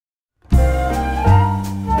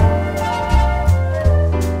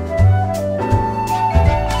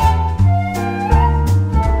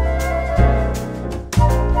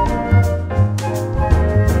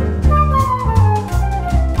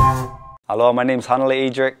Hello, my name is Hanalei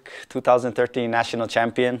Adric, 2013 national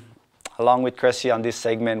champion. Along with Cressi on this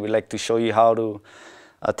segment, we'd like to show you how to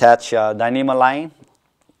attach a Dyneema line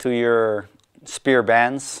to your spear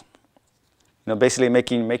bands. You know, basically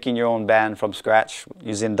making your own band from scratch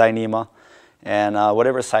using Dyneema, and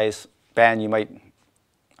whatever size band you might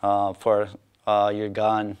for your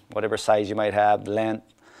gun, whatever size you might have, the length.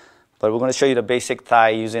 But we're going to show you the basic tie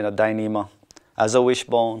using a Dyneema as a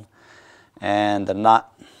wishbone and the knot.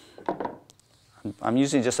 I'm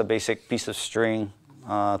using just a basic piece of string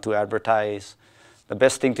to advertise. The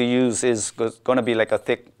best thing to use is going to be like a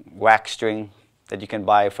thick wax string that you can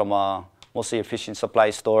buy from mostly your fishing supply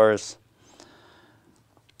stores.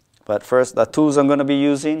 But first, the tools I'm going to be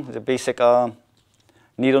using, the basic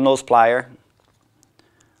needle nose plier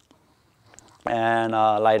and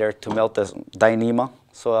a lighter to melt the Dyneema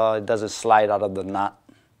so it doesn't slide out of the knot.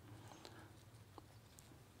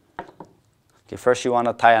 Okay, first you want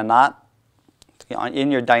to tie a knot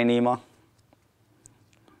in your Dyneema.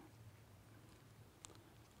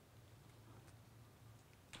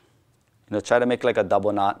 You know, try to make like a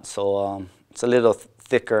double knot so it's a little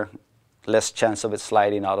thicker, less chance of it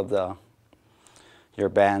sliding out of your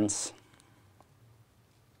bands.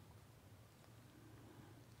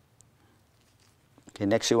 Okay,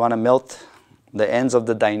 next you want to melt the ends of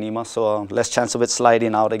the Dyneema so less chance of it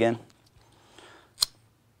sliding out again.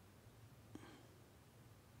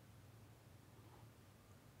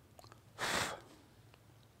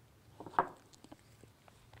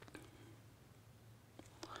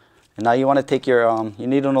 And now you want to take your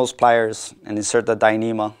needle nose pliers and insert the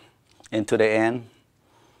Dyneema into the end.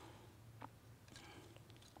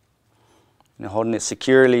 And holding it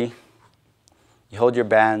securely, you hold your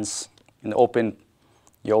bands in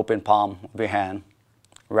your open palm of your hand,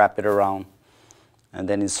 wrap it around, and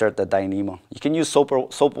then insert the Dyneema. You can use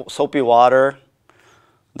soapy water.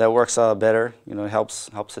 That works better. You know, it helps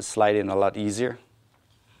it slide in a lot easier.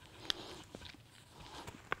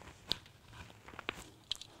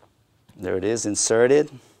 There it is,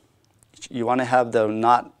 inserted. You want to have the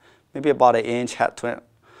knot maybe about an inch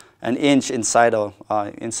inside of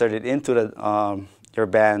inserted into your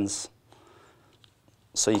bands,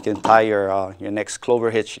 so you can tie your next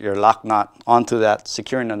clover hitch, your lock knot, onto that,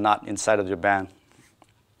 securing the knot inside of your band.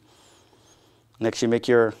 Next, you make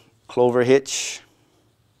your clover hitch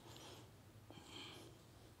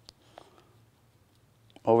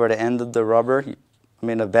over the end of the rubber.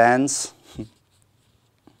 The bands.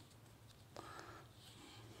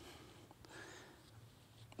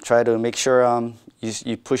 Try to make sure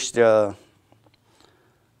you push the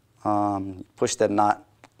knot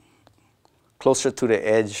closer to the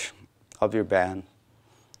edge of your band.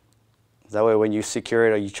 That way, when you secure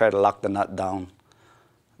it or you try to lock the knot down,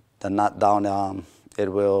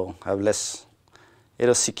 it will have less.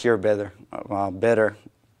 It'll secure better.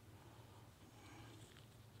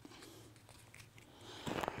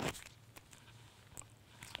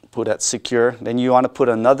 Put that secure. Then you want to put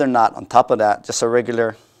another knot on top of that, just a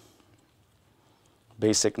regular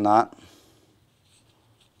basic knot,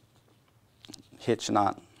 hitch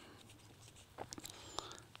knot.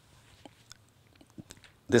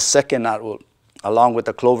 This second knot will, along with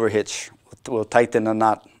the clover hitch, will tighten the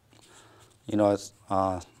knot, you know,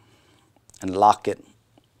 and lock it.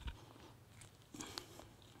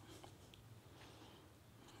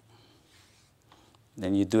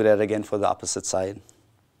 Then you do that again for the opposite side.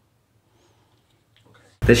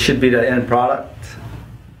 This should be the end product.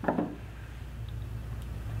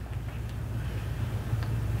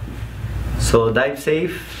 So dive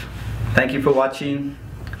safe. Thank you for watching.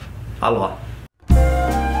 Aloha.